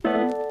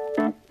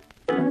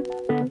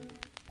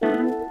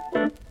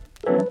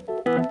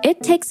It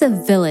takes a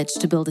village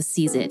to build a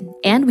season,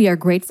 and we are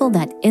grateful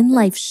that In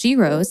Life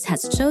Sheroes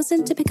has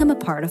chosen to become a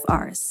part of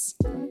ours.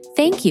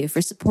 Thank you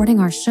for supporting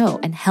our show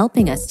and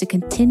helping us to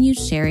continue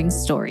sharing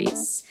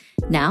stories.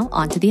 Now,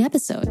 on to the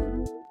episode.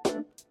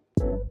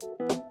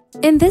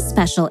 In this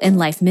special In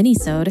Life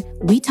minisode,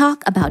 we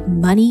talk about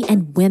money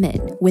and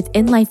women with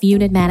In Life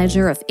Unit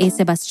Manager of A.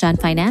 Sebastian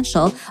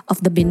Financial of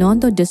the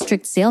Binondo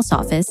District Sales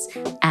Office,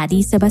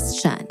 Adi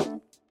Sebastian.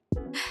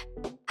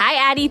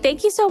 Hi, Adi.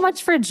 Thank you so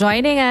much for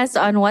joining us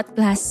on What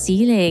Glass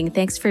Ceiling.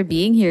 Thanks for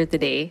being here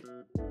today.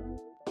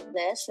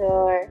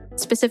 Pleasure.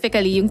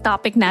 Specifically, yung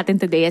topic natin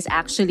today is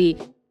actually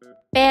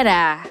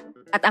pera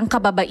at ang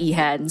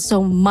kababaihan.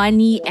 So,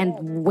 money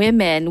and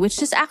women,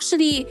 which is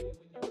actually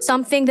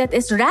something that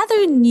is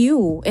rather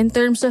new in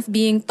terms of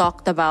being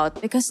talked about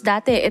because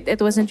dati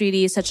it wasn't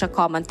really such a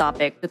common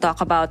topic to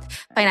talk about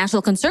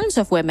financial concerns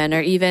of women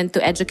or even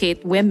to educate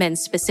women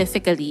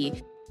specifically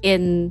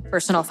in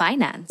personal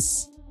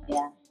finance.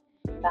 Yeah.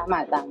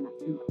 Tama.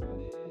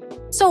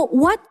 So,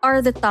 what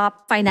are the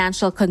top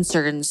financial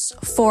concerns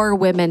for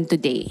women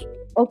today?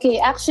 Okay,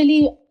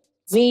 actually,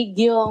 vague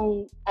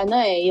yung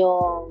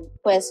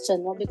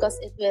question mo because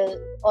it will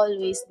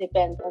always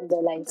depend on the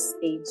life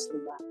stage,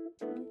 diba?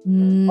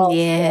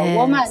 Yes.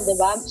 Woman,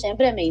 diba?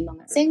 Siyempre, may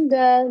mga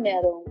single,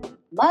 merong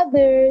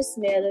mothers,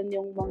 meron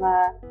yung mga,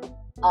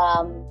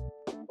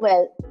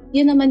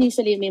 yun naman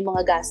usually may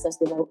mga gastos,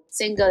 diba?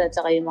 Single at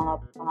saka yung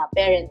mga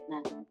parent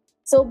na.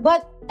 So,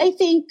 but I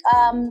think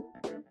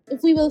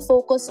if we will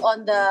focus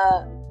on the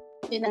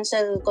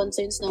financial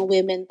concerns ng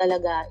women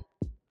talaga,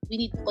 we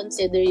need to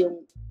consider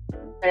yung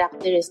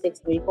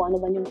characteristics, kung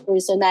ano man yung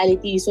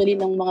personality usually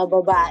ng mga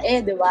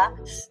babae, di ba?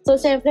 So,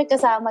 syempre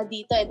kasama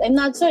dito. And I'm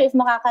not sure if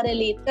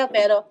makaka-relate ka,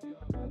 pero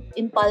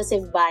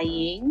impulsive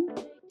buying,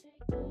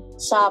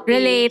 shopping.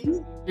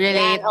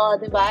 Relate.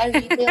 Di ba?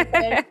 Retail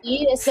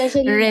therapy,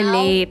 especially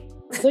Relate. Now.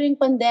 During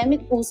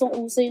pandemic,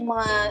 usong-uso yung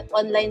mga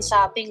online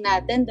shopping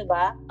natin, di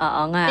ba?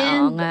 Oo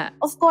nga.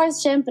 Of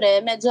course,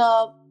 syempre, medyo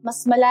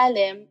mas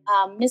malalim,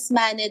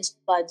 mismanaged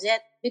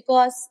budget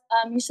because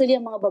usually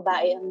ang mga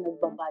babae ang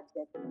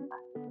nagbabudget. Diba?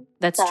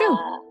 That's true.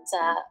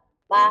 Sa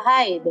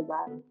bahay, di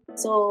ba?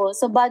 So,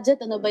 sa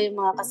budget, ano ba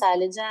yung mga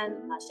kasali dyan?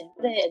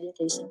 Syempre,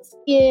 education of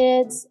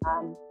kids,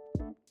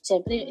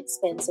 syempre yung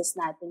expenses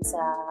natin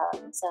sa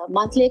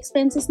monthly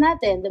expenses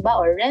natin, di ba?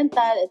 Or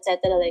rental,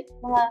 etc. Like,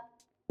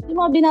 yung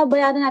mga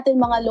binabayaran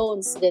natin, mga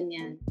loans,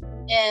 ganyan.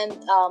 And,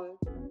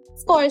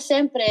 of course,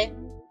 syempre,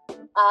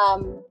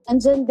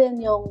 andyan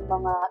din yung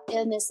mga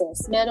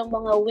illnesses. Merong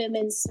mga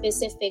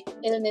women-specific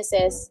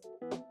illnesses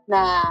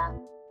na,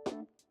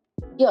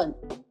 yun,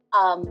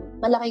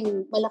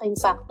 malaking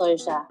factor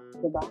siya,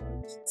 di ba?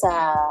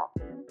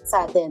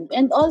 Sa atin.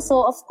 And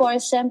also, of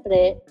course,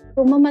 syempre,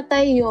 kung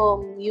mamatay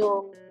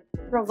yung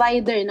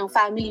provider ng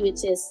family,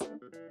 which is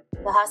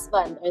the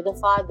husband or the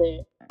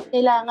father,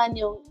 kailangan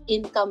yung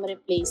income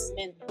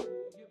replacement.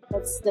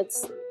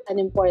 That's an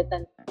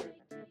important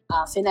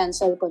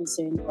financial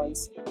concern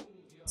also.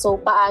 So,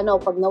 paano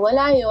pag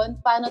nawala yon,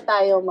 paano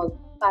tayo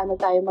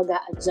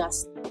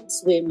mag-a-adjust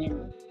as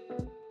women?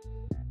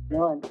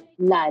 Yun,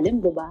 lalim,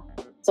 di ba?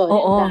 So,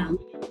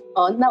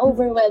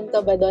 na-overwhelm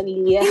ka ba doon,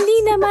 Lia? Hindi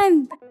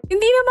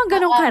naman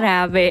ganun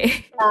karami.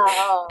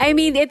 I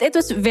mean, it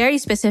was very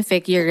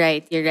specific. You're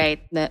right.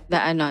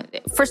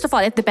 First of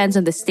all, it depends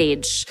on the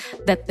stage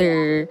that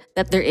they're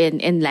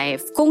in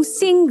life. Kung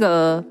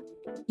single,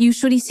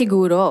 usually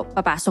siguro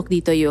papasok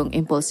dito yung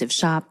impulsive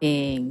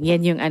shopping.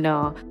 Yan yung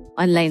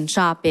online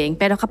shopping.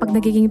 Pero kapag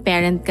nagiging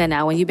parent ka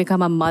na, when you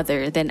become a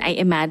mother, then I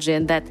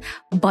imagine that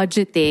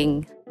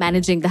budgeting,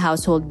 managing the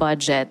household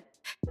budget,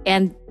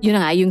 and yun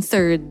na nga, yung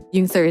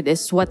third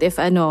is what if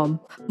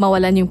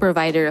mawalan yung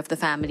provider of the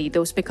family.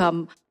 Those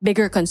become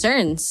bigger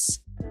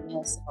concerns.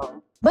 Yes.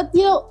 But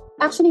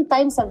actually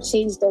times have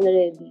changed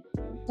already.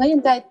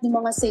 Ngayon kahit yung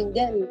mga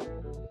single,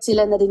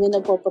 sila na rin yung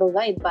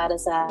nagpo-provide para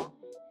sa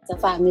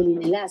family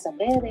nila, sa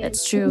parents.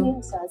 That's true.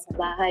 Sa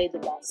bahay,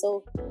 diba?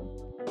 So,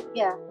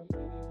 yeah.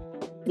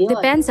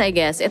 Depends, I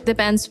guess. It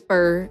depends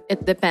per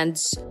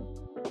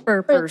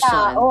person.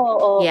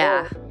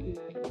 Yeah.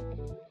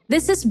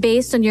 This is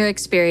based on your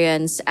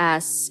experience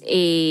as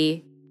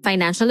a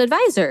financial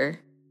advisor.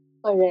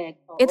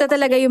 Correct. Ito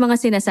talaga yung mga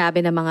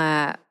sinasabi ng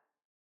mga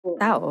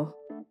tao.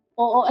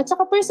 Oo. At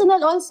saka personal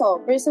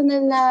also.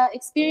 Personal na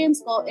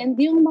experience ko. And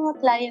yung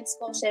mga clients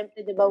ko,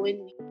 syempre, di ba,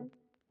 when we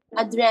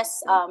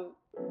address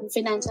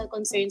financial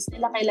concerns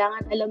nila,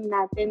 kailangan alam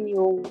natin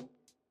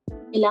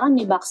kailangan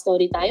may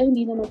backstory tayo.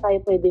 Hindi naman tayo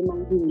pwede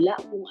manghula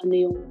kung ano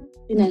yung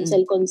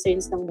financial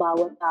concerns ng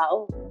bawat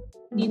tao.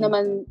 Hindi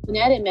naman,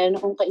 kunyari, meron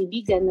akong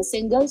kaibigan na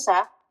single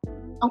siya.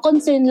 Ang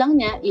concern lang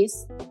niya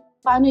is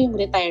paano yung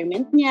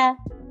retirement niya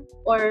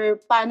or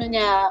paano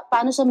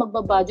siya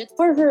magbabudget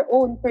for her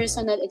own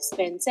personal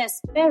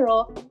expenses.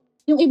 Pero,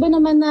 yung iba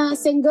naman na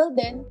single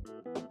din,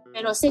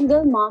 pero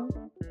single mom,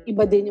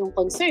 iba din yung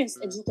concerns,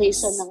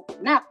 education ng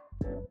anak.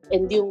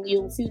 And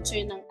yung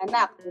future ng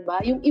anak,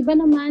 diba? Yung iba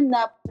naman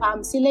na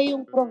sila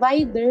yung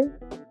provider,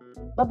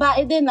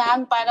 babae din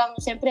parang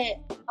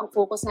syempre ang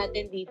focus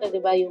natin dito,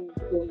 'di ba, yung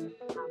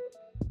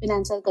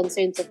financial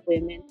concerns of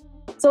women.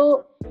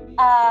 So,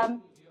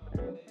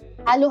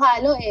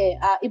 halo-halo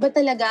iba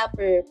talaga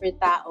per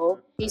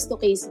tao,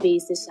 case-to-case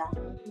basis siya.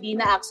 Hindi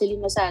na actually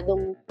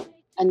masyadong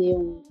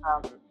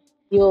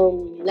yung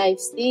life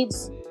stage,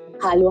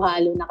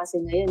 halo-halo na kasi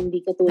ngayon,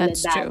 hindi katulad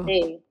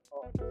dati.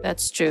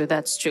 That's true.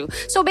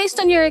 So based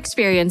on your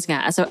experience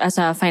nga as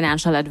a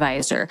financial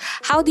advisor,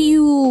 how do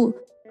you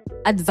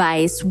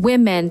advise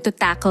women to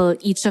tackle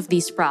each of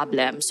these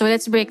problems? So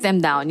let's break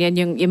them down. Yan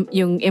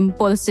yung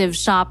impulsive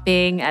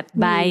shopping at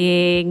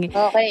buying,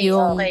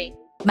 yung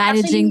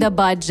managing the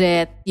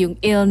budget, yung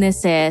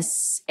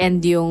illnesses,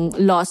 and yung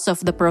loss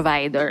of the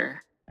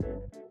provider.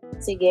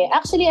 Sige.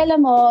 Actually,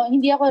 alam mo,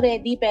 hindi ako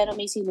ready pero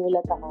may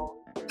sinulat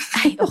ako.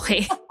 Ay,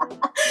 okay.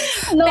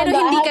 Pero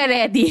hindi ka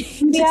ready.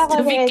 Hindi Just ako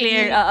to be ready.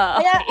 clear.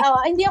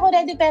 Okay. Hindi ako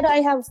ready pero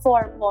I have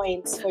 4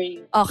 points for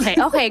you. Okay.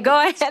 Go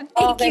ahead.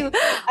 Thank you.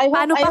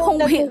 Paano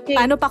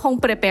pa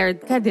kung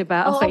prepared ka, di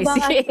ba? Okay,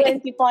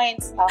 sige. 20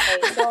 points. Okay.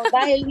 So,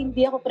 dahil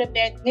hindi ako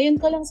prepared, ngayon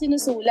ko lang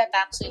sinusulat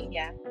actually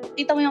yan.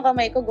 Kita mo yung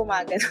kamay ko,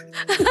 gumagano.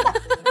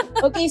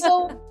 Okay,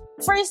 so,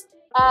 first,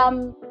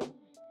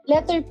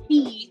 letter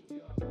P,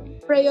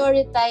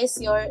 prioritize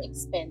your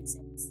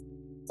expenses.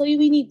 So,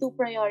 we need to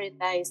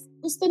prioritize.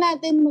 Gusto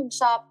natin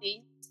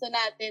mag-shopping, gusto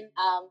natin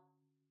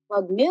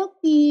mag-milk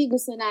tea,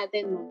 gusto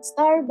natin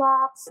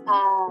mag-Starbucks,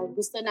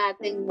 gusto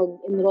natin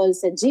mag-enroll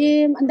sa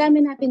gym. Ang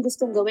dami natin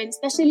gustong gawin,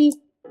 especially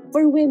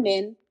for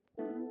women.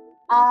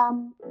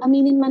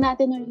 Aminin man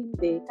natin o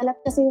hindi,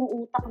 kalat kasi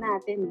yung utak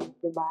natin,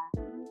 di ba?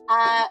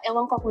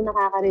 Ewan ko kung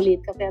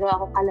nakaka-relate ka, pero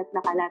ako kalat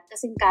na kalat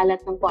kasing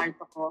kalat ng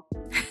kwarto ko.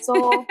 So,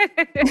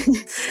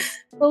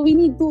 so we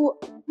need to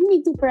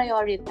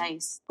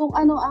prioritize kung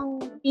ano ang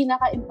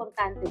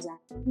pinaka-importante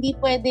dyan. Hindi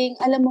pwedeng,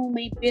 alam mong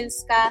may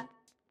bills ka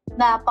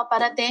na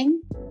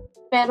paparating,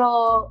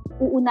 pero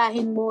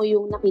uunahin mo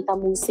yung nakita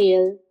mong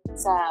sale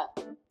sa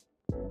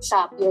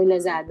Shopee or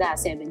Lazada,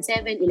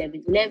 7-7,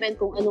 11-11,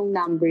 kung anong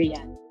number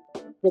yan.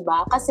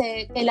 Diba?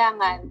 Kasi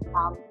kailangan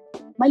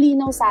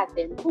malinaw sa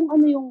atin kung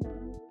ano yung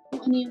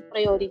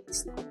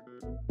priorities natin.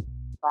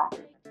 Diba?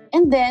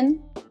 And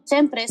then,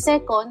 syempre,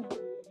 second,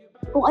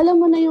 kung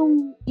alam mo na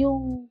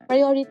yung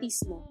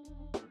priorities mo,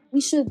 we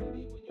should,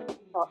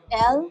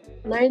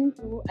 learn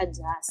to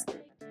adjust.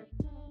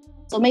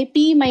 So, may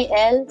P, may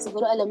L,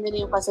 siguro alam niyo na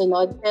yung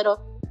kasunod, pero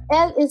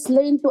L is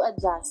learn to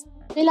adjust.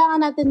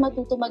 Kailangan natin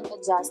matuto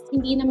mag-adjust.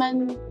 Hindi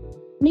naman,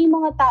 may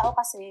mga tao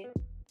kasi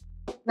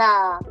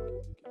na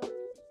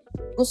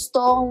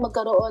gustong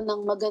magkaroon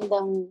ng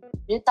magandang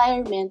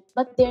retirement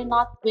but they're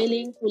not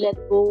willing to let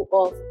go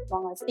of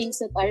mga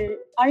things that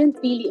aren't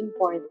really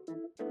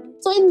important.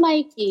 So in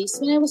my case,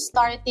 when I was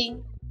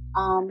starting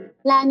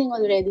planning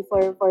already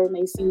for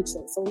my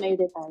future, so my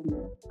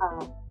retirement,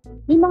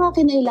 may mga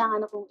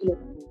kinailangan akong i-let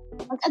go.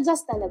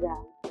 Mag-adjust talaga,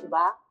 di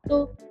ba?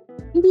 So,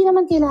 hindi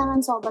naman kailangan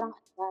sobrang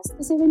adjust.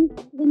 Kasi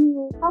when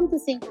you come to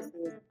think of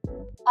it,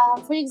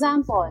 for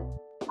example,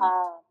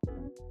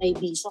 may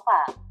bisyo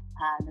ka,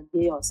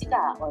 nag-yosi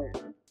ka, or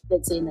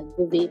let's say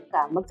nag-vape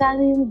ka,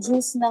 magkano yung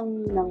juice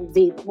ng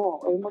vape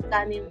mo, or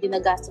magkano yung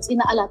ginagastos,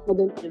 inaalat mo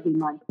dun every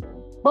month.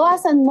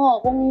 Bawasan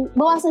mo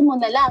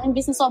na lang,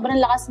 imbis na sobrang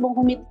lakas mong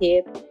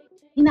humithip,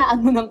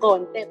 hinaan mo ng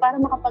konti para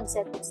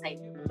makapag-set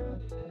aside.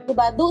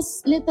 Diba?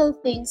 Those little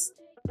things,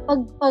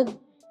 pag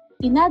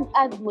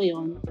inad-add mo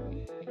yun,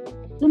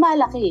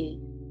 lumalaki eh.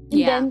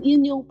 And then,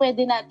 yun yung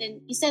pwede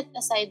natin i-set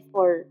aside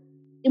for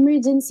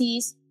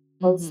emergencies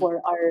or for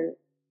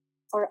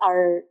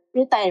our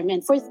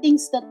retirement, for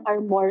things that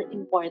are more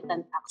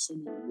important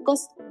actually.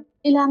 Because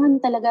kailangan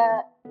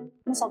talaga,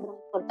 sobrang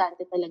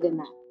importante talaga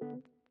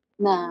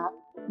na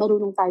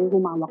marunong tayo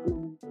humawak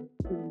ng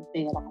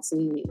pera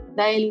kasi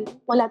dahil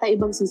wala tayong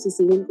ibang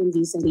sisisihin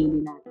kundi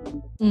sarili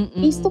natin.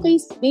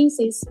 Case-to-case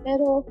basis,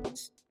 pero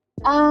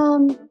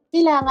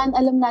kailangan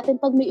alam natin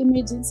pag may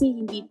emergency,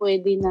 hindi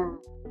pwede na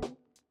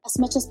as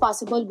much as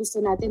possible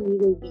gusto natin we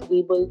will be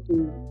able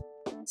to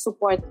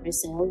support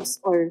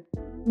ourselves, or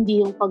hindi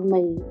yung pag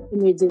may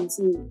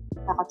emergency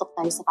kakatok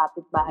tayo sa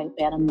kapitbahay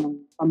pera ng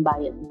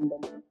pambayad ng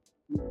dami.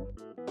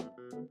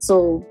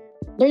 So,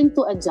 learn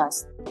to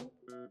adjust.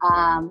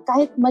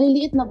 Kahit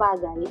maliliit na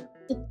bagay,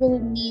 it will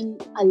mean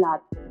a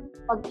lot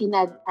pag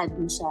inad-add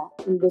mo siya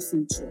in the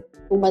future.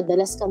 Kung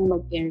madalas kang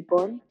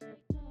mag-aircon,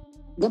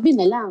 gabi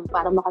na lang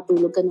para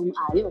makatulog ka ng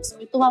maayos.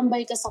 O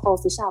tumambay ka sa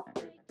coffee shop,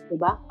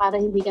 diba? Para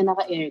hindi ka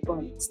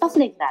naka-aircon. Stuff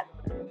like that.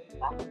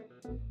 Diba?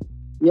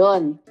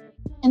 Yun.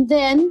 And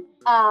then,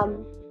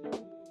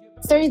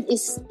 third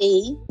is A,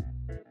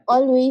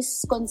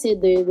 always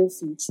consider the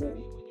future.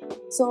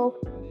 So,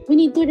 we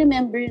need to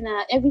remember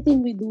na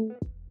everything we do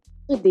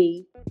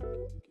today,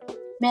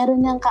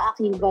 meron niyang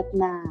kaakibat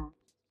na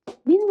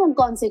hindi naman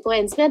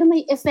consequence, pero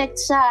may effect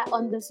siya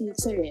on the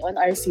future, on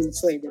our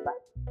future, di ba?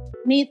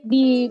 May it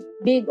be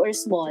big or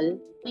small,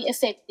 may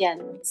effect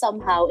yan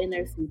somehow in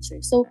our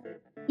future. So,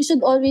 we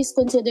should always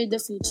consider the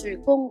future.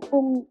 Kung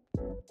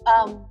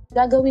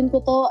gagawin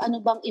ko to, ano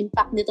bang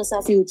impact nito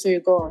sa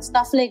future ko?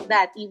 Stuff like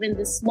that. Even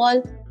the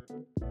small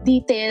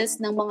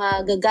details ng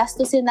mga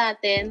gagastusin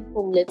natin,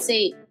 kung let's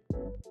say,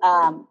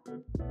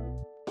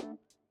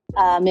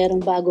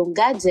 merong bagong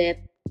gadget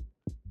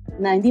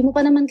na hindi mo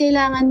pa naman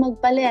kailangan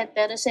magpalit,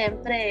 pero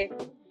syempre,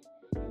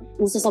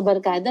 uso sa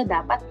barkada,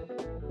 dapat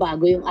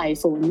bago yung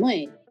iPhone mo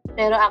eh.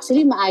 Pero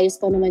actually, maayos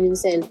pa naman yung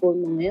cellphone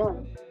mo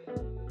ngayon.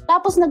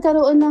 Tapos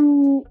nagkaroon ng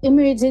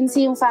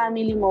emergency yung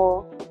family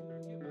mo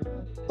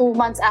 2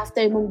 months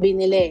after mong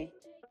binili.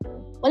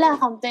 Wala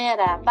kang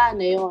pera. Paano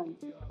yon?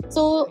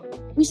 So,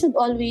 we should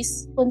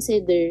always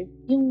consider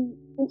yung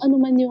kung ano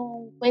man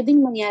yung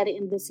pwedeng mangyari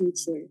in the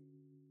future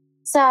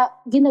sa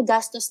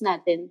ginagastos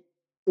natin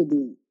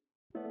today.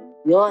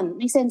 Yon.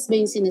 May sense ba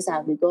yung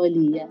sinasabi ko,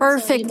 Leah?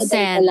 Perfect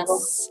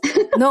sense.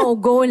 No,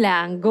 go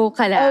lang. Go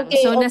ka lang.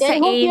 Okay, so, nasa A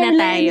na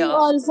tayo.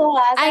 Also,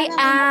 ha?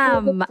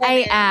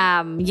 I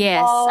am.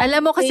 Yes.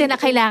 Alam mo kasi na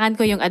kailangan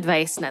ko yung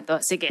advice na to.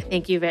 Sige,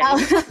 thank you very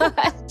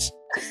much.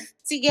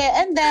 Sige,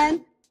 and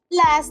then,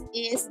 last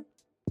is,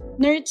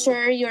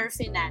 nurture your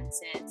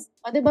finances.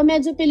 O, diba,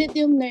 medyo pilit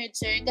yung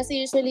nurture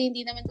kasi usually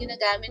hindi naman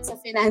ginagamit sa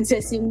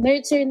finances yung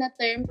nurture na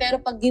term,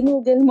 pero pag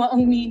ginugol mo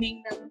ang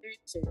meaning ng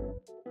nurture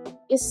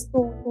is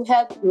to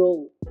help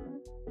grow.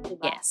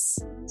 Diba? Yes.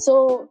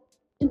 So,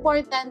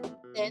 important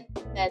then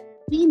that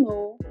we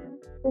know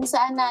kung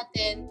saan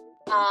natin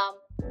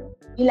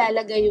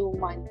ilalagay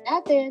yung money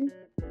natin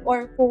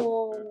or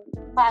kung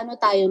paano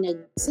tayo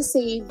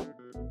nag-save.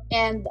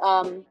 And,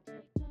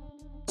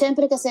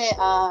 syempre kasi,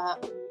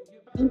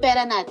 yung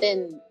pera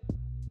natin,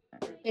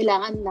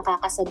 kailangan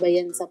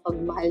nakakasabayan sa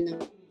pagmahal ng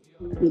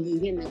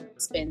bilihin ng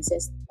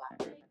expenses. Diba?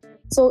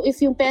 So,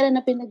 if yung pera na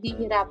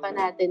pinaghihirapan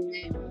natin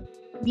ngayon,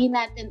 hindi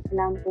natin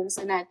alam kung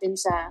saan natin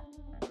siya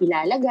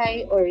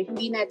ilalagay or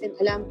hindi natin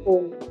alam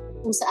kung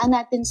saan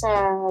natin siya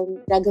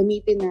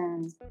gagamitin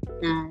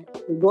na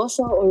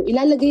negosyo or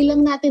ilalagay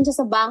lang natin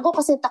siya sa bangko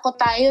kasi takot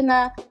tayo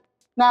na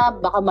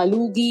baka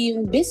malugi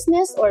yung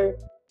business or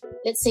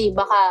let's say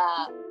baka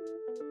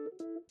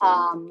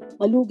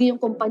malugi yung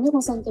kumpanya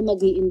kung saan ka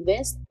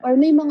mag-i-invest or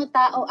may mga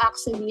tao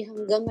actually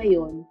hanggang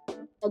ngayon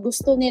na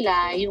gusto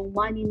nila yung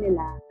money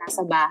nila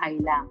nasa bahay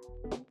lang,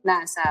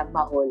 nasa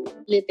baol,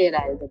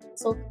 literal.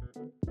 So,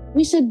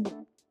 we should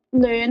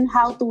learn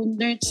how to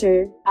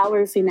nurture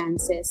our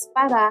finances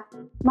para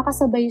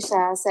makasabay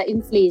siya sa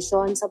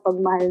inflation, sa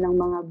pagmahal ng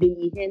mga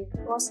bilihin.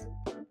 Because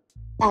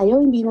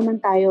hindi naman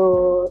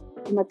tayo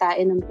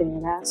matain ng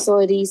pera.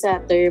 Sorry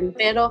sa term,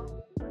 pero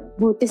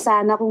buti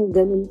sana kung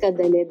ganun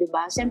kadali,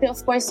 diba? Siyempre,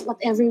 of course,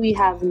 whatever we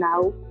have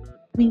now,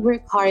 we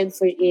work hard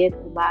for it,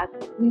 diba?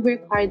 We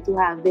work hard to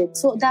have it.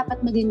 So, dapat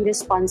maging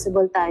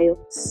responsible tayo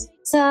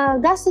sa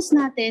gastos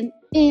natin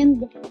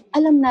and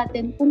alam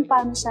natin kung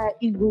paano siya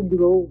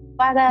i-grow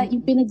para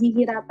yung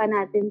pinaghihirapan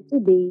natin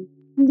today,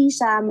 hindi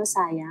siya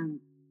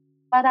masayang.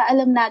 Para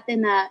alam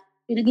natin na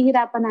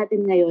pinaghihirapan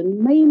natin ngayon,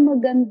 may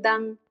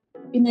magandang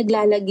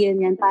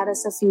pinaglalagyan yan para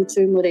sa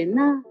future mo rin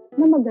na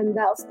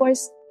maganda. Of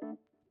course,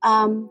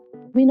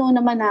 we know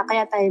naman na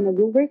kaya tayo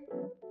nag-work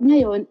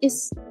ngayon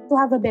is to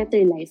have a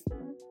better life.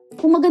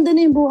 Kung maganda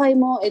na yung buhay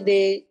mo,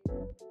 edi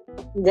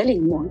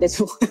galing mo.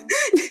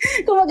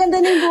 Kung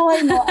maganda na yung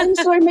buhay mo, I'm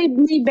sure may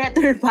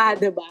better pa,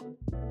 diba?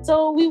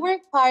 So, we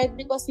work hard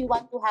because we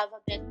want to have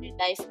a better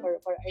life for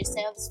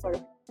ourselves, for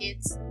our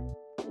kids,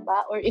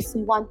 diba? Or if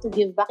we want to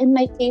give back. In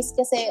my case,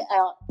 kasi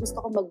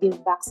gusto ko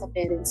mag-give back sa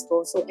parents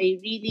ko. So, I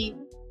really,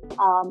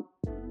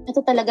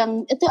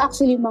 ito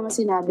actually yung mga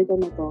sinabi ko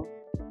na to.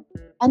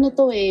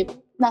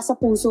 Nasa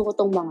puso ko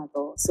tong mga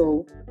to.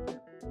 So,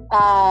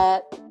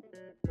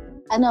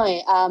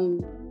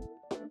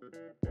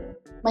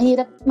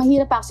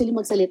 mahirap actually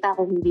magsalita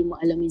kung hindi mo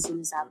alam yung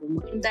sinasabi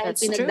mo. And dahil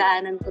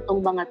pinagdaanan ko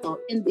tong mga to,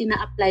 and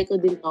ina-apply ko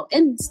din to.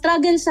 And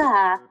struggle siya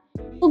ha,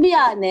 to be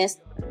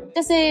honest.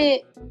 Kasi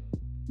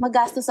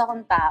magastos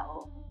akong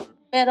tao.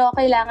 Pero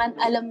kailangan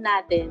alam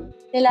natin,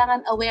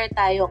 kailangan aware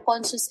tayo,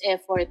 conscious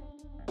effort,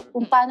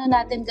 kung paano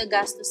natin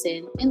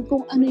gagastusin and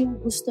kung ano yung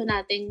gusto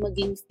nating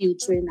maging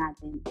future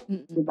natin.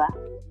 Diba?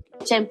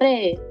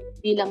 Siyempre,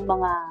 bilang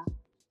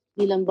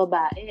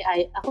babae,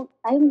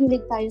 tayo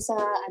mahilig tayo sa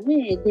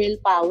girl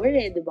power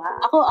diba?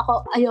 Ako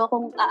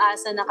ayokong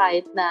aasa na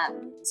kahit na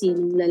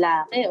sinong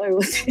lalaki or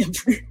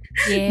whatever.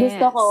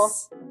 Yes.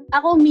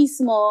 Ako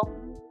mismo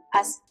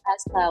as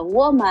a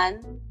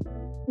woman,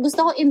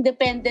 gusto ko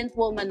independent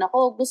woman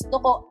ako. Gusto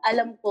ko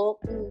alam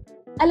ko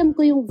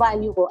yung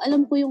value ko,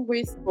 alam ko yung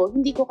worth ko,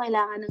 hindi ko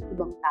kailangan ng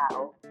ibang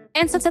tao.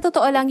 And sa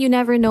totoo lang, you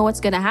never know what's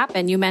gonna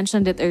happen. You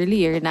mentioned it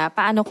earlier na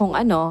paano kung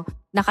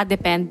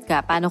nakadepend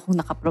ka, paano kung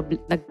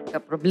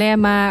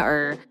nagka-problema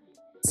or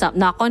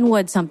knock on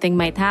wood, something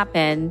might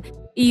happen.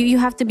 You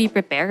have to be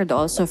prepared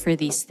also for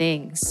these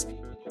things.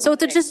 So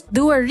to just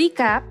do a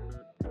recap,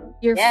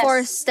 your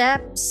 4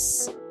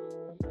 steps,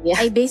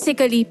 I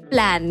basically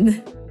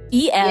plan.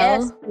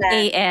 PLAN.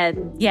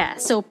 Yeah.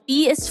 So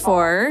P is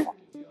for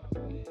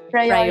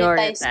prioritize your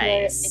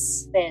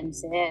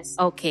expenses.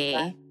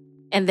 Okay.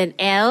 And then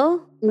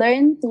L?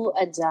 learn to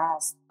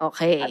adjust.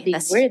 Okay. A big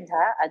word,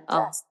 ha?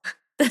 Adjust.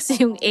 Tas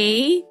yung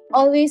A.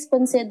 Always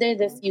consider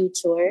the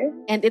future.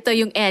 And ito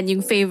yung N,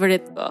 yung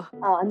favorite ko.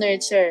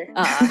 Nurture.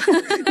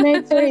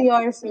 Nurture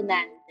your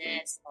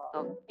finances.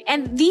 Okay.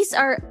 And these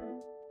are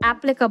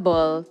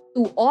applicable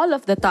to all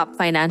of the top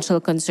financial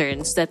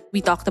concerns that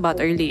we talked about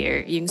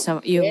earlier. Yes.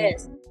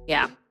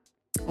 Yeah.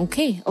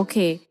 Okay.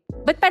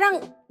 But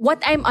parang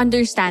what I'm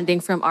understanding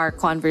from our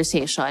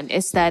conversation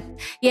is that,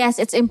 yes,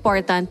 it's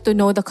important to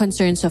know the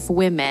concerns of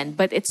women,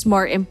 but it's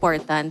more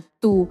important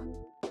to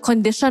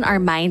condition our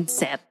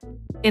mindset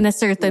in a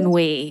certain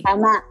way.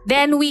 Tama.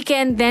 Then we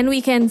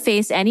can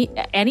face any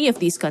of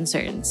these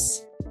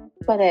concerns.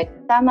 Correct.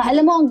 Tama.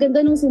 Alam mo, ang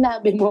ganda nung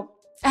sinabi mo.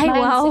 Ay,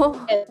 wow.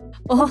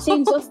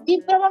 Change of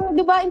parang,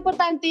 di ba,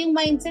 importante yung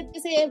mindset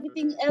kasi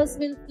everything else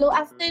will flow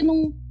after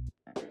nung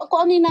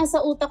kung ano yung nasa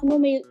utak mo,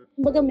 may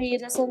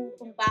rason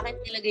kung bakit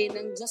nilagay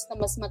ng Diyos na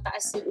mas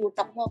mataas yung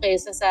utak mo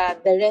kaysa sa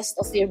the rest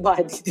of your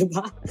body, di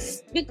ba?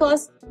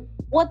 Because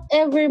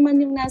whatever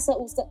man yung nasa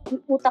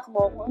utak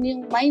mo, kung ano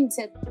yung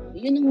mindset mo,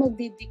 yun ang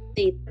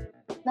magdidictate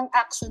ng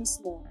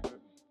actions mo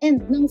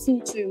and ng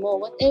future mo.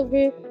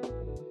 Whatever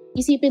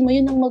isipin mo,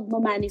 yun ang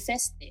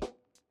magmamanifest eh.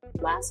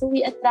 Diba? So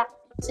we attract,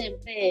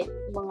 siyempre,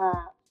 mga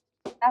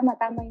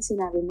tama yung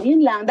sinabi mo.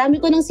 Yun lang. Dami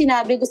ko nang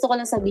sinabi. Gusto ko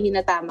lang sabihin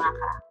na tama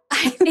ka.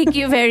 Thank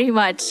you very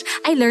much.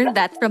 I learned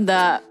that from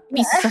the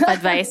pieces of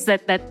advice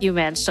that you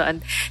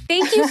mentioned.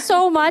 Thank you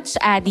so much,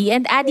 Addy.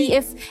 And Addy,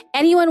 if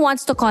anyone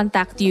wants to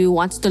contact you,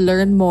 wants to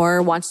learn more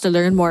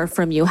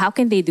from you, how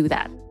can they do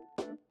that?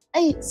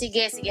 Ay,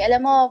 sige.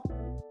 Alam mo,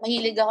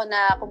 mahilig ako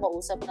na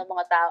kumausap ng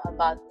mga tao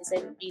about this.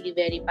 I'm really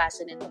very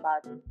passionate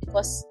about it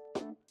because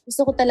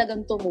gusto ko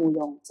talagang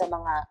tumulong sa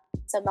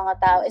mga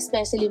tao,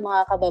 especially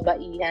mga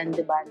kababaihan,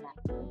 di ba, na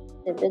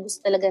gusto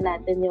talaga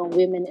natin yung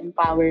women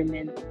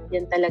empowerment.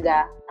 Yan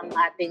talaga ang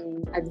ating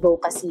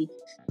advocacy.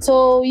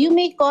 So, you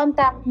may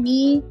contact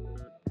me.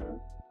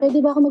 Pwede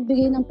ba ako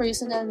magbigay ng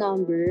personal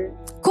number?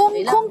 Kung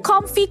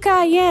comfy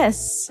ka,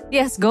 yes.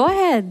 Yes, go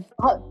ahead.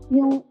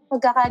 Yung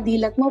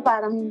pagkakadilat mo,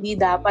 parang hindi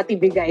dapat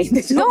ibigay.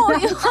 No,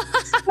 I'm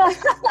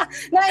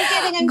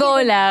kidding. Go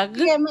lang.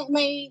 Yeah,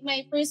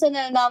 my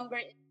personal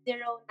number is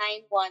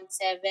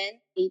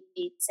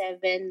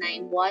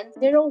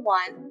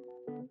 0917-887-9101.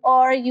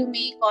 Or you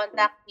may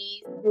contact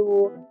me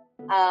through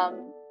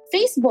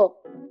Facebook,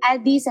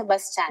 Addy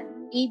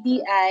Sebastian.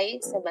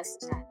 ADI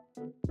Sebastian.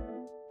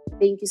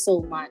 Thank you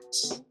so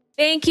much.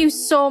 Thank you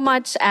so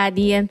much,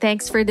 Addy, and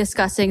thanks for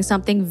discussing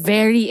something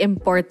very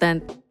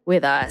important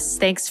with us.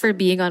 Thanks for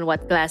being on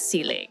What Glass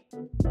Ceiling.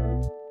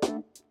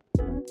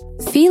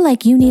 Feel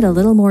like you need a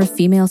little more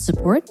female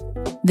support?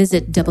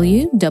 Visit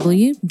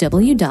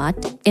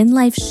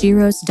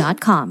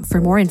www.inlifesheroes.com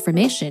for more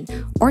information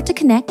or to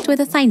connect with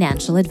a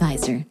financial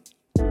advisor.